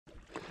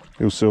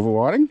Little silver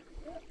whiting.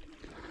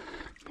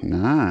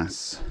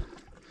 Nice.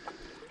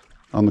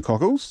 On the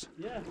cockles?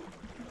 Yeah.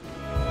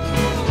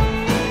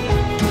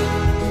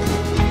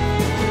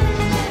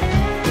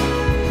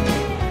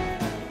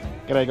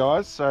 G'day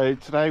guys, so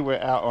today we're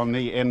out on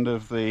the end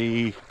of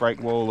the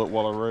break wall at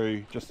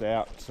Wallaroo, just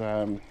out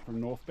from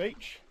North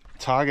Beach.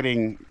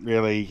 Targeting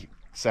really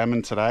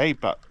salmon today,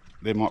 but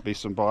there might be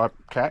some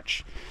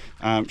bycatch.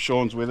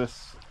 Sean's with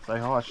us. Say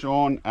hi,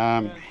 Sean.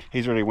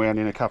 He's already wound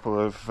in a couple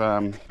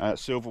of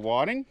silver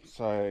whiting,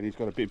 so he's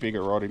got a bit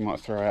bigger rod. He might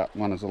throw out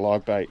one as a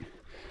live bait.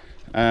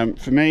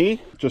 For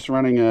me, just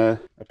running a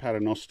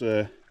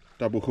Paternoster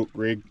double hook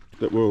rig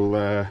that will,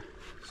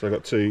 so I've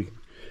got two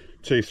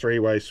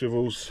three-way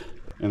swivels,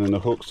 and then the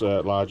hook's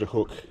a larger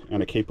hook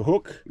and a keeper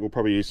hook. We'll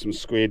probably use some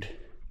squid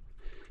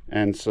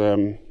and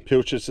some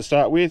pilchards to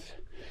start with.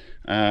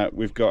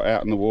 We've got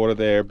out in the water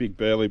there a big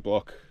burley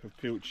block of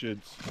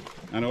pilchards,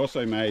 and I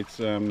also made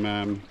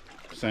some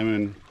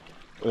salmon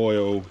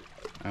oil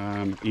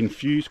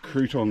infused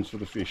croutons for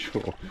the fish,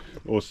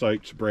 or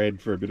soaked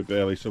bread for a bit of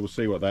burley. So we'll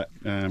see what that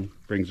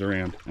brings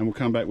around, and we'll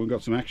come back. We've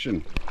got some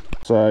action.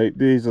 So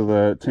these are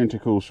the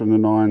tentacles from the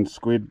 9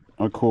 squid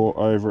I caught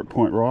over at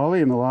Point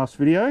Riley in the last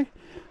video.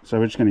 So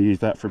we're just going to use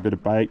that for a bit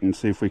of bait and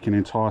see if we can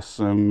entice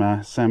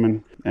some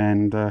salmon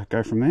and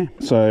go from there.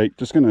 So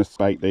just going to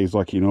bait these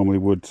like you normally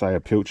would, say, a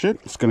pilchard.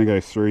 It's going to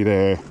go through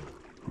there,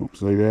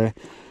 oopsie there,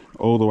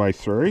 all the way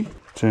through,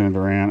 turn it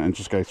around and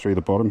just go through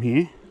the bottom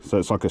here. So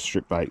it's like a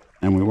strip bait,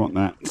 and we want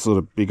that sort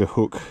of bigger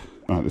hook.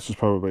 This is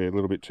probably a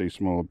little bit too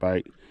small a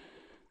bait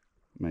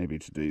maybe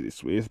to do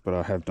this with, but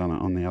I have done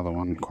it on the other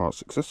one quite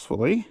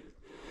successfully.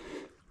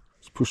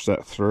 Let's push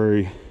that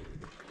through.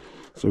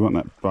 So we want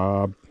that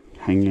barb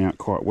hanging out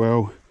quite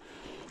well,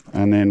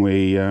 and then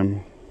we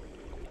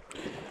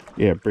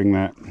bring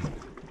that,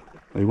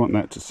 we want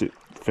that to sit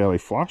fairly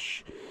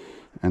flush,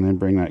 and then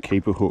bring that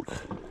keeper hook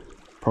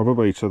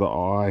probably to the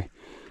eye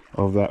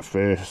of that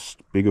first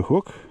bigger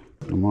hook.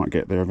 I might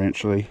get there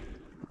eventually,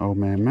 old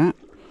man Matt.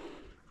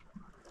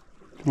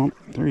 Come on,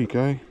 there you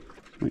go.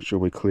 Make sure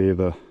we clear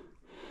the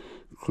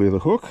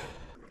hook,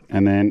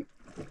 and then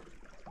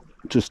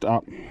just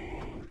up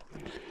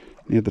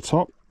near the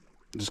top,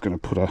 I'm just going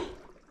to put a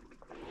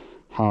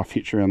half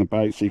hitch around the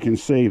bait, so you can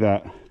see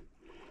that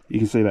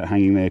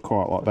hanging there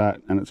quite like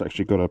that, and it's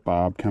actually got a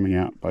barb coming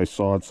out both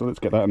sides. So let's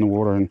get that in the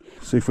water and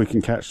see if we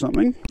can catch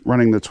something.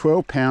 Running the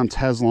 12-pound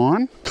Tas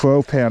line,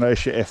 12-pound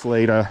Osha F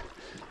leader,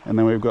 and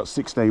then we've got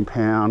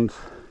 16-pound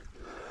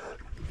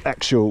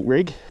actual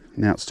rig.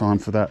 Now it's time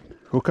for that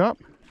hook up.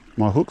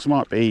 My hooks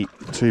might be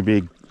too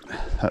big.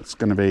 That's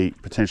going to be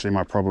potentially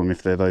my problem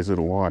if they're those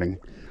little whiting,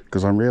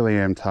 because I really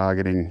am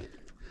targeting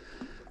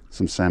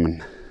some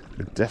salmon.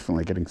 We're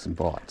definitely getting some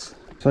bites.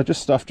 So I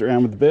just stuffed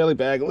around with the burley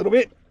bag a little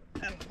bit,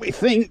 and we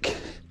think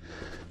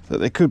that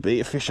there could be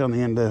a fish on the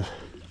end of...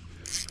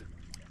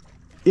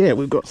 Yeah,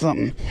 we've got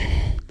something.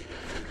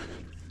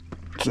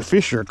 It's a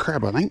fish or a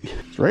crab, I think.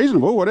 It's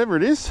reasonable, whatever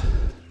it is.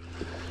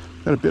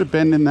 Got a bit of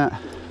bend in that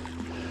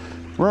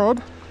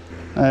rod.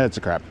 It's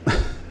a crab.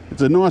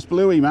 It's a nice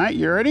bluey, mate.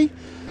 You ready?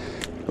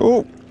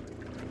 Oh,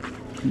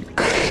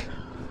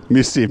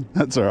 missed him.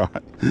 That's all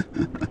right.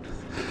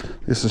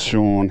 This is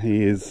Sean.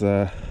 He is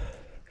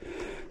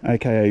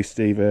aka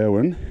Steve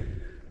Irwin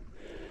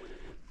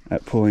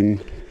at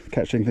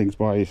catching things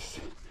by his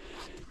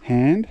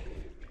hand.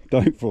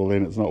 Don't fall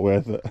in, it's not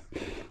worth it.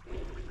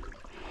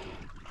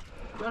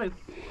 Got him.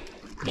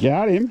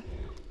 Got him.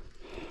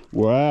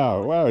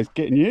 Wow, he's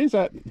getting you. Is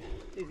that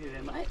Easy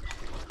there, mate.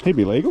 He'd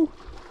be legal?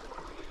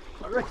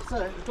 I reckon so.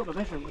 I've got the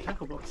measuring the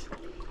tackle box.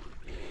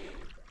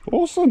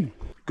 Awesome,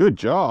 good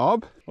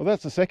job. Well,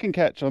 that's the second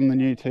catch on the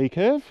new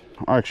T-curve.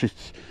 I actually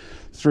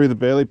threw the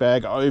burley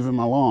bag over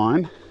my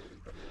line,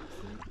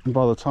 and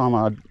by the time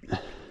I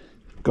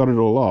got it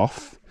all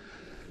off,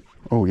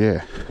 oh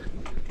yeah,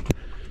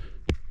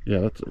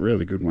 that's a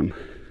really good one.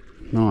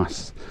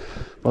 Nice.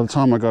 By the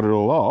time I got it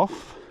all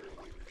off,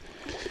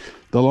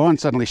 the line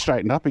suddenly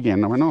straightened up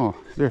again. I went, oh,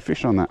 is there a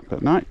fish on that?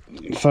 But no.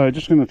 So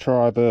just going to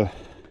try the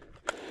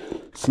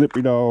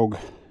Slippery Dog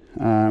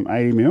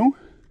 80 mil.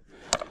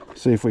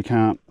 See if we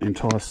can't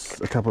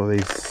entice a couple of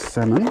these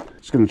salmon.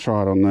 Just going to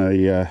try it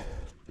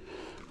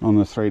on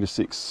the 3 to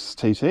 6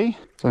 TT.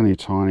 It's only a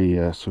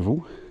tiny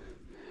swivel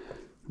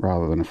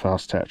rather than a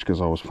fast attach,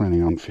 because I was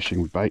planning on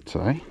fishing with bait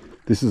today.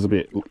 This is a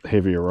bit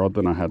heavier rod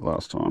than I had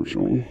last time,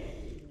 Sean.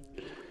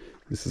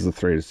 This is a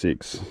 3 to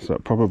 6, so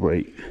it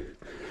probably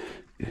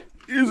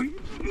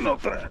isn't,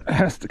 not that it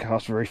has to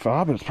cast very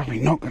far, but it's probably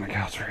not going to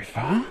cast very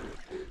far.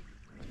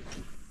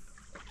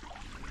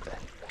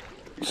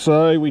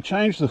 So we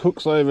changed the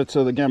hooks over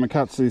to the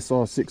Gamakatsu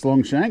size 6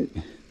 long shank,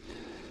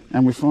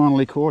 and we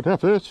finally caught our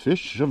first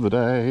fish of the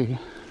day.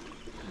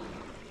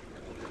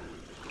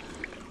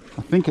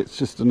 I think it's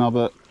just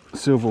another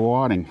silver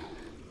whiting,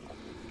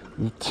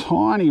 a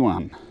tiny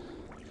one.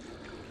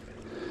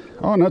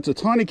 Oh no, it's a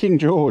tiny King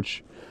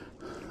George.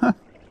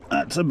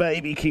 That's a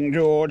baby King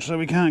George, so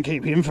we can't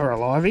keep him for a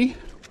livey.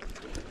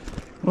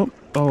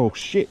 Oh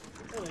shit.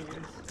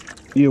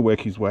 He'll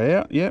work his way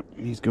out. Yep,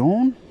 he's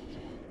gone.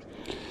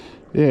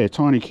 Yeah,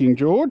 tiny King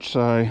George.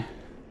 So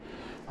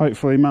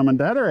hopefully mum and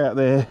dad are out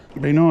there.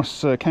 It'd be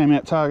nice, came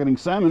out targeting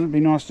salmon. It'd be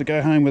nice to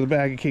go home with a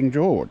bag of King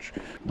George.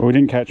 Well, we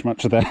didn't catch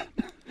much of that.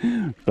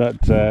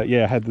 But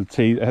yeah, I had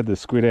the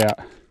squid out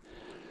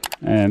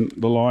and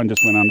the line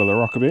just went under the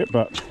rock a bit,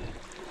 but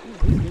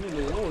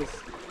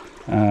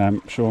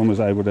Sean was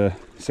able to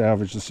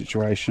salvage the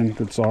situation.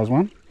 Good size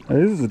one.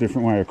 This is a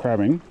different way of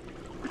crabbing.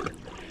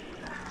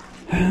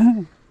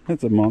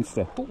 That's a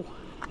monster.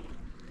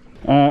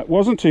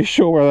 Wasn't too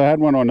sure whether I had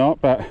one or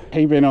not, but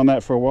he'd been on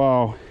that for a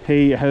while.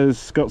 He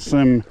has got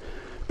some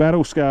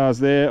battle scars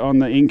there on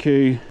the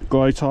Inku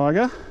glow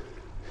tiger,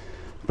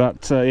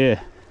 but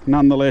yeah,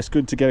 nonetheless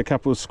good to get a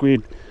couple of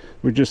squid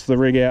with just the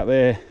rig out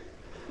there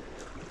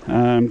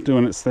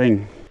doing its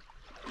thing.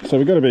 So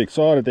we got a bit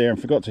excited there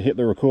and forgot to hit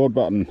the record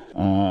button.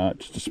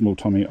 Just a small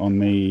Tommy on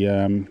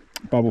the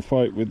bubble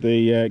float with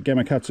the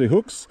Gamakatsu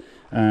hooks.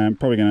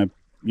 Probably going to,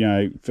 you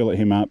know, fillet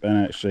him up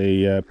and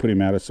actually put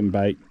him out of some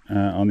bait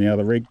on the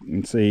other rig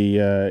and see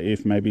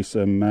if maybe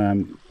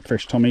some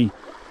fresh Tommy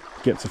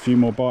gets a few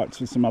more bites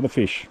with some other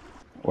fish.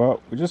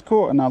 Well, we just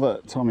caught another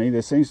Tommy.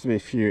 There seems to be a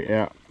few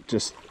out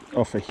just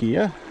off of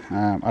here.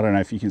 I don't know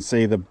if you can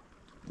see the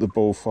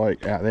ball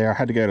float out there. I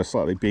had to go to a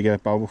slightly bigger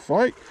bubble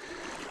float.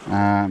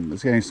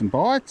 It's getting some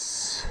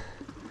bites,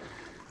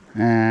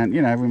 and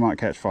you know, we might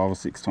catch 5 or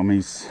 6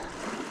 Tommies.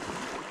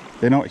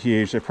 They're not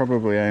huge, they're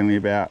probably only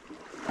about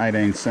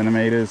 18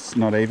 centimeters,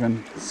 not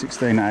even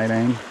 16 to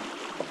 18,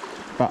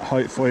 but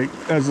hopefully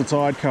as the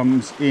tide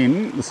comes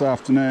in this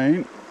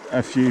afternoon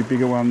a few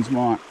bigger ones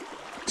might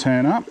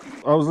turn up.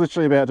 I was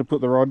literally about to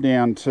put the rod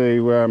down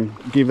to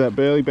give that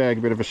burley bag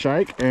a bit of a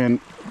shake, and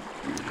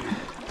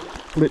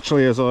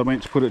literally as I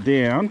went to put it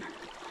down,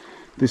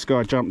 this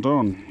guy jumped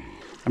on.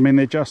 I mean,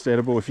 they're just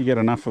edible if you get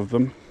enough of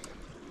them,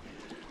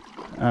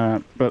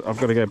 but I've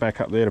got to go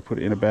back up there to put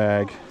it in a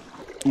bag.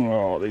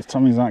 Oh, these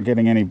Tommies aren't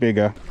getting any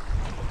bigger.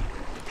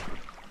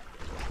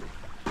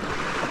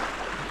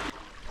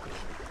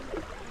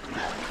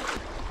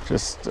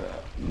 Just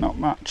not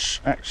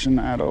much action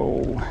at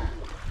all.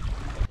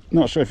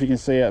 Not sure if you can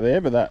see out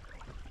there, but that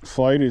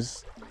float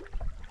is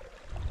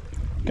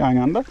going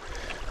under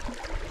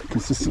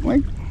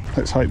consistently.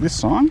 Let's hope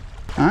this time.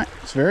 Alright,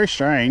 it's very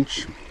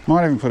strange.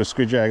 Might even put a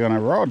squid jag on a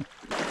rod,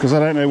 because I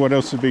don't know what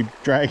else would be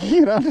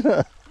dragging it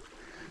under.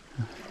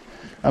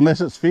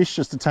 Unless it's fish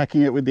just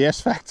attacking it with the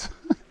S-Fact.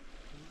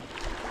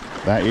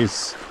 That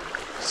is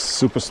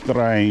super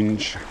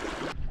strange.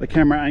 The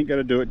camera ain't going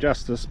to do it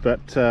justice,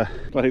 but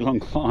bloody long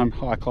climb,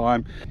 high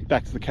climb,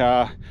 back to the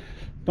car.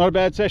 Not a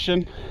bad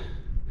session.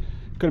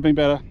 Could have been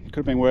better, could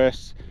have been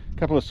worse. A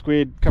couple of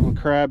squid, a couple of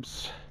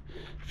crabs,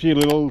 a few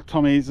little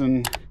Tommies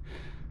and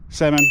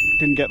salmon.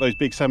 Didn't get those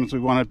big salmons we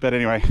wanted, but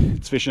anyway,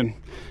 it's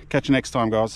fishing. Catch you next time, guys.